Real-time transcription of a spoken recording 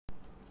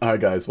Alright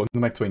guys,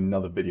 welcome back to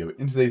another video.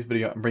 In today's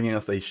video, I'm bringing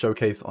us a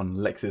showcase on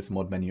Lexis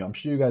mod menu. I'm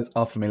sure you guys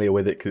are familiar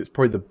with it because it's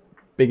probably the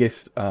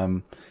biggest,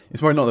 it's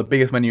probably not the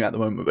biggest menu at the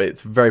moment, but it's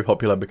very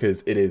popular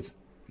because it is,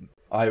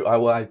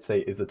 I'd say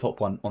is the top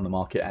one on the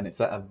market, and it's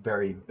at a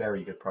very,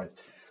 very good price.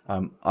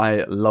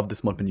 I love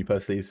this mod menu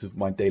personally. This is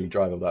my daily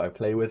driver that I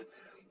play with.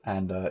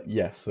 And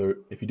yeah, so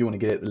if you do want to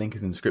get it, the link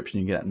is in the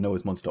description. You can get it at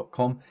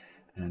noahsmods.com.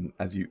 And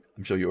as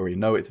I'm sure you already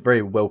know, it's a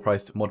very well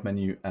priced mod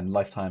menu and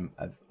lifetime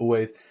as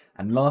always.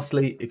 And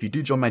lastly, if you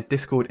do join my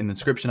Discord in the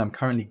description, I'm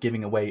currently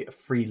giving away a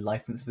free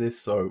license to this,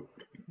 so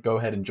go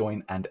ahead and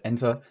join and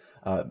enter.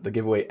 The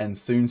giveaway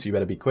ends soon, so you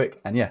better be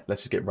quick. And yeah,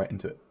 let's just get right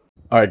into it.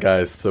 Alright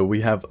guys, so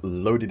we have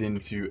loaded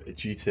into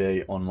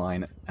GTA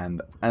Online,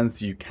 and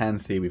as you can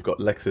see, we've got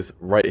Lexis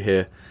right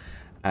here.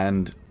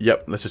 And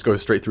yep, let's just go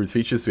straight through the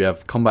features. So we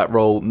have combat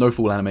roll, no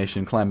fall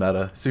animation, climb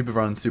ladder, super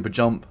run, super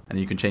jump, and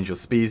you can change your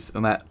speeds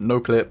on that. No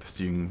clip,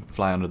 so you can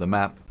fly under the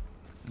map.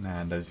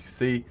 And as you can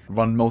see,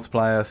 run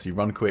multiplier, so you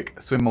run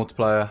quick, swim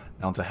multiplier,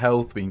 down to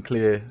health, we can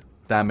clear,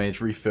 damage,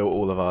 refill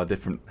all of our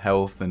different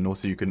health, and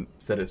also you can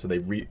set it so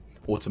they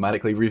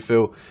automatically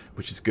refill,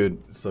 which is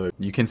good. So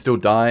you can still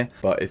die,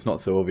 but it's not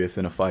so obvious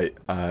in a fight,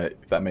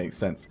 if that makes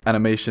sense.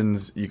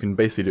 Animations, you can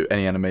basically do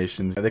any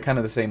animations. They're kind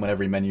of the same on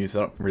every menu, so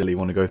I don't really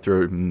want to go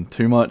through them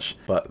too much,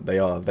 but they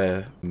are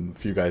there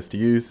for you guys to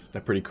use.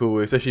 They're pretty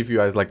cool, especially if you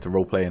guys like to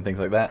roleplay and things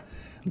like that.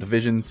 The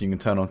visions, you can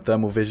turn on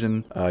thermal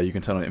vision, you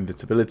can turn on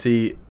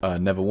invisibility,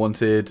 never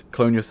wanted,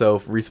 clone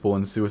yourself,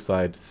 respawn,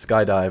 suicide,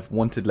 skydive,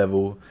 wanted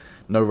level,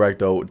 no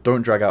ragdoll,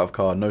 don't drag out of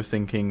car, no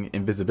sinking,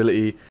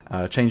 invisibility,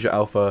 change your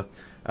alpha,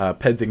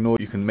 peds ignore,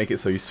 you can make it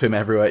so you swim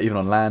everywhere, even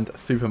on land,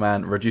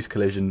 Superman, reduce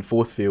collision,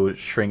 force field,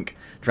 shrink,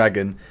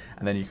 dragon,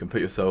 and then you can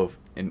put yourself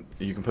in,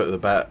 you can put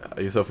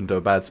yourself into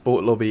a bad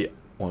sport lobby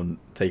or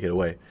take it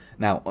away.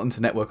 Now, onto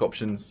network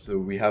options. So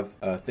we have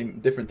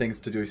different things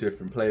to do to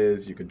different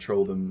players. You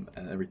control them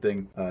and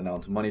everything. Now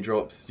onto money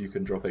drops. You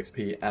can drop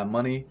XP and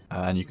money,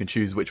 and you can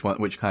choose which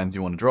kinds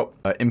you want to drop.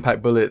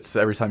 Impact bullets.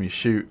 Every time you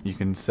shoot, you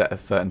can set a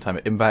certain time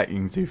of impact. You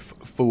can do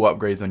full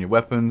upgrades on your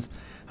weapons.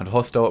 And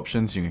hostile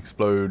options, you can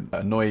explode,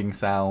 annoying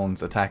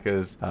sounds,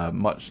 attackers,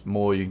 much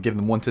more. You can give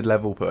them wanted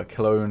level, put a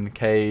clone,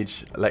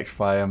 cage,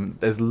 electrify them.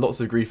 There's lots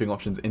of griefing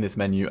options in this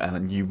menu,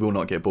 and you will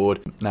not get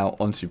bored. Now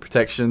onto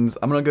protections.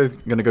 I'm gonna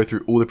go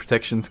through all the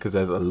protections because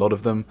there's a lot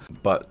of them,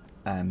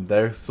 and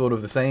they're sort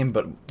of the same,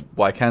 but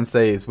what I can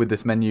say is with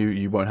this menu,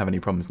 you won't have any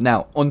problems.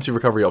 Now, onto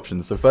recovery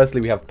options. So firstly,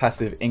 we have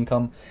passive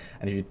income,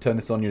 and if you turn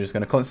this on, you're just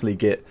gonna constantly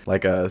get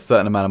like a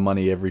certain amount of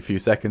money every few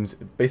seconds.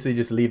 Basically,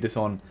 just leave this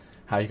on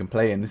how you can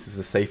play, and this is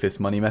the safest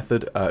money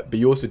method, but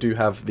you also do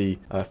have the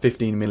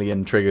 15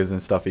 million triggers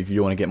and stuff if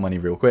you want to get money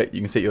real quick. You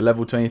can set your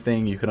level to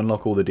anything, you can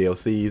unlock all the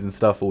DLCs and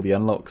stuff, all the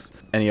unlocks,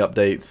 any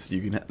updates,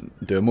 you can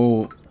do them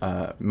all,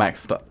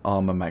 max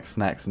armor, max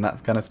snacks and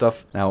that kind of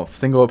stuff. Now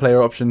single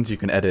player options, you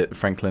can edit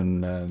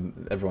Franklin,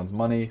 everyone's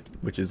money,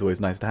 which is always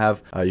nice to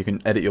have. You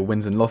can edit your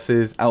wins and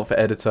losses, outfit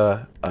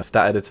editor,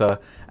 stat editor,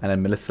 and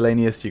then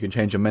miscellaneous, you can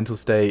change your mental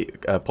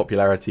state,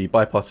 popularity,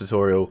 bypass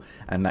tutorial,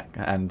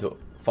 and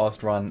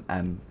fast run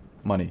and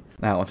money.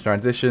 Now onto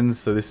transitions.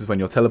 So this is when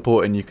you're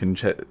teleporting, you can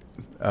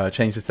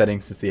change the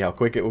settings to see how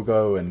quick it will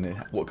go and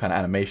what kind of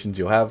animations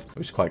you'll have,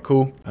 which is quite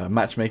cool.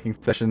 Matchmaking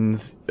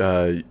sessions,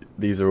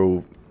 these are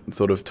all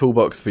sort of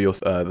toolbox for your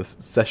the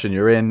session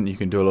you're in. You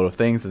can do a lot of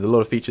things. There's a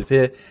lot of features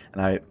here,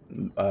 and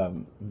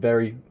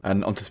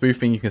and onto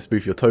spoofing, you can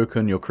spoof your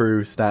token, your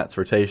crew, stats,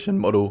 rotation,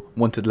 model,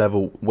 wanted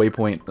level,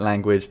 waypoint,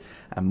 language,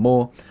 and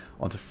more.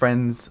 Onto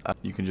friends,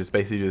 you can just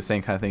basically do the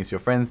same kind of things to your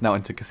friends. Now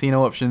into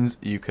casino options,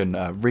 you can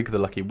rig the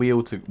lucky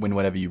wheel to win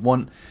whatever you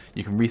want.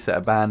 You can reset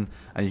a ban,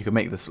 and you can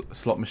make the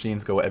slot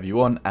machines go whatever you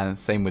want, and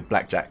same with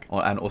blackjack.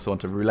 And also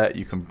onto roulette,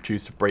 you can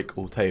choose to break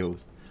all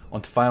tables.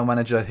 Onto file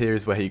manager, here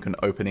is where you can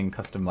open in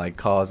custom like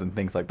cars and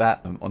things like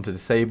that. Onto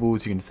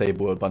disables, you can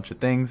disable a bunch of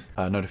things.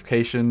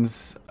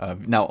 Notifications,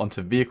 now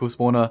onto vehicle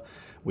spawner.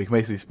 We can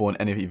basically spawn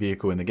any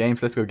vehicle in the game.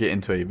 So let's go get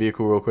into a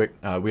vehicle real quick.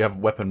 We have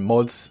weapon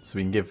mods, so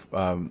we can give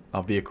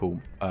our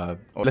vehicle,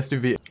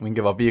 we can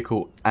give our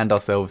vehicle and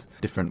ourselves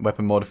different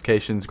weapon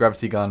modifications: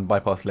 gravity gun,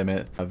 bypass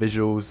limit,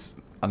 visuals,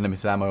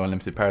 unlimited ammo,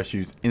 unlimited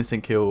parachutes,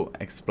 instant kill,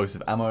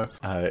 explosive ammo,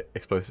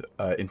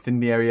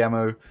 incendiary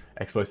ammo,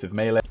 explosive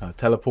melee,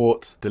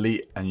 teleport,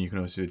 delete, and you can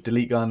also do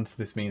delete guns.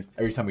 This means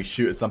every time we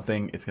shoot at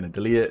something, it's going to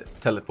delete it.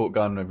 Teleport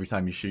gun, every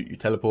time you shoot, you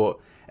teleport.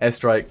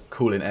 Airstrike,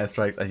 cool in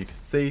airstrikes, as you can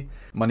see.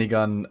 Money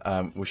gun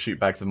will shoot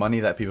bags of money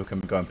that people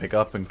can go and pick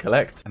up and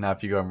collect. And now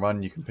if you go and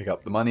run, you can pick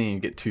up the money and you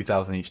get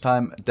 2,000 each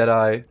time.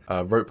 Deadeye,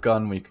 rope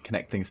gun, where you can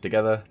connect things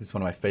together. This is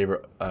one of my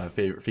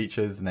favorite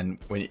features. And then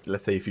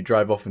let's say if you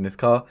drive off in this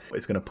car,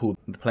 it's going to pull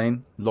the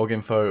plane. Log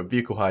info,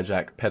 vehicle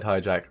hijack, ped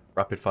hijack,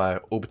 rapid fire,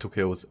 orbital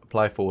kills,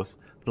 apply force,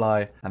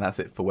 fly, and that's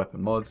it for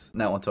weapon mods.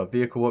 Now onto our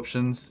vehicle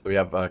options. We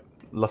have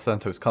Los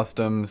Santos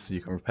customs.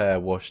 You can repair,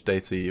 wash,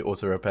 daisy,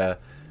 auto repair,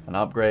 and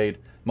upgrade.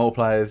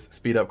 Multipliers,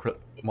 speed up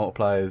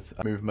multipliers,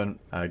 movement,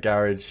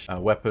 garage,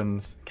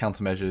 weapons,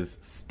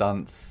 countermeasures,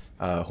 stunts,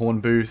 horn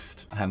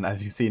boost, and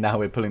as you see now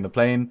we're pulling the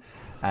plane.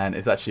 and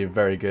it's actually a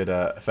very good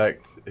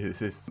effect.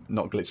 It's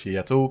not glitchy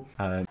at all.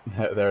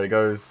 There it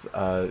goes.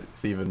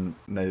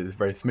 It's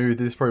very smooth.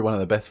 This is probably one of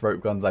the best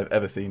rope guns I've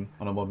ever seen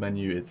on a mod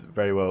menu. It's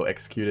very well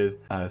executed.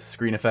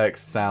 Screen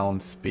effects,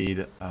 sound,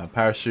 speed,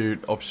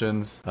 parachute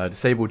options,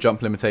 disable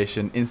jump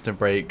limitation, instant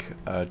brake,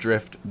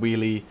 drift,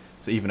 wheelie.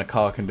 So even a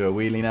car can do a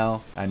wheelie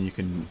now, and you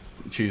can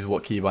choose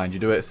what keybind you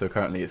do it. So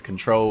currently it's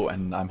control,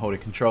 and I'm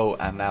holding control,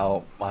 and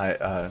now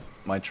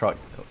my truck,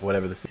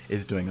 whatever this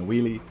is doing a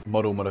wheelie.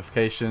 Model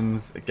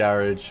modifications,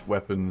 garage,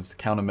 weapons,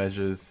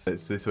 countermeasures.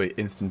 It's this way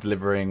instant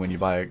delivering when you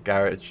buy a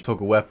garage.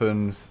 Toggle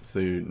weapons, so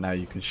now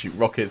you can shoot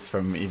rockets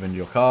from even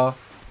your car.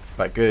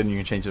 Quite good, and you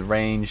can change the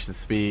range, the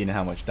speed, and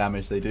how much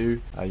damage they do.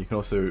 You can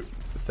also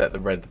set the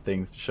red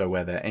things to show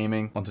where they're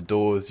aiming. Onto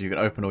doors, you can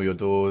open all your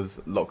doors,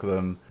 lock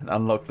them and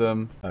unlock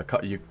them.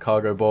 Cut your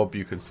cargo bob,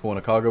 you can spawn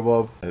a cargo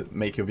bob.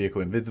 Make your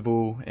vehicle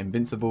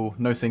invincible,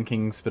 no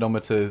sinking,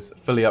 speedometers,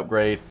 fully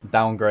upgrade,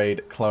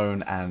 downgrade,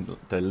 clone, and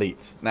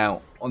delete.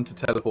 Now, onto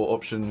teleport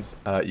options.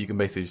 You can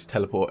basically just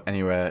teleport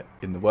anywhere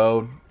in the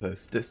world.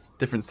 There's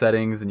different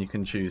settings, and you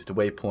can choose to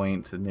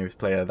waypoint, to the nearest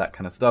player, that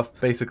kind of stuff.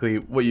 Basically,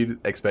 what you'd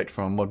expect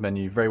from a mod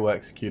menu, very well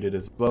executed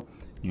as well.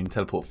 You can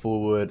teleport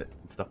forward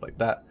and stuff like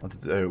that. Onto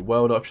the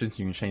world options,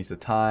 you can change the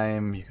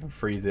time. You can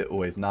freeze it,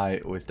 always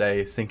night, always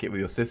day. Sync it with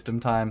your system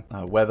time.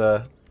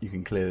 Weather, you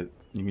can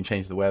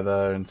change the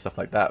weather and stuff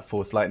like that.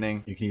 Force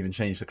lightning. You can even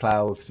change the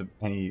clouds to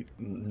any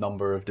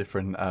number of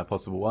different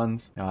possible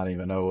ones. Now, I don't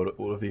even know what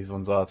all of these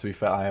ones are. To be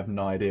fair, I have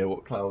no idea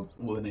what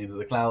the names of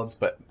the clouds,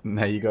 but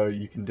there you go,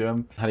 you can do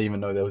them. I didn't even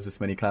know there was this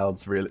many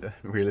clouds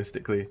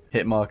realistically.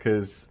 Hit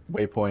markers,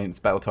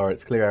 waypoints, battle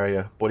turrets, clear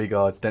area,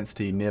 bodyguards,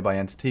 density, nearby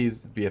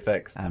entities,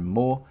 VFX, and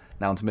more.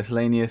 Now onto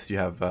miscellaneous, you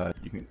have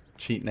you can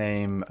cheat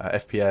name,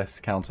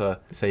 FPS, counter,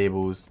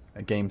 disables,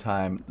 game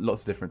time,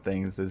 lots of different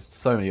things. There's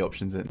so many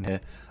options in here.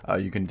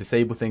 You can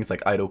disable things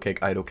like idle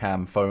kick, idle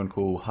cam, phone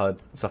call, HUD,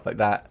 stuff like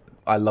that.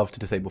 I love to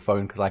disable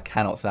phone because I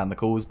cannot stand the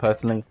calls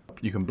personally.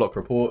 You can block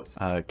reports,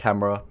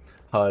 camera,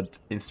 HUD,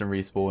 instant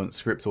respawn,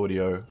 script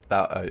audio.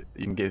 That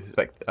you can give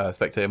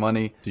spectator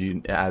money. So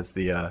it adds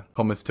the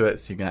commas to it,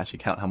 so you can actually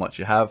count how much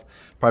you have.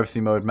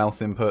 Privacy mode,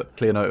 mouse input,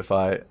 clear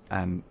notify,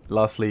 and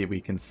lastly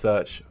we can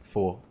search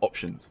for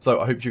options.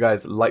 So I hope you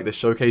guys like this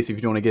showcase. If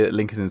you don't want to get it,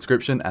 link is in the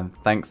description, and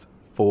thanks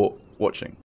for watching.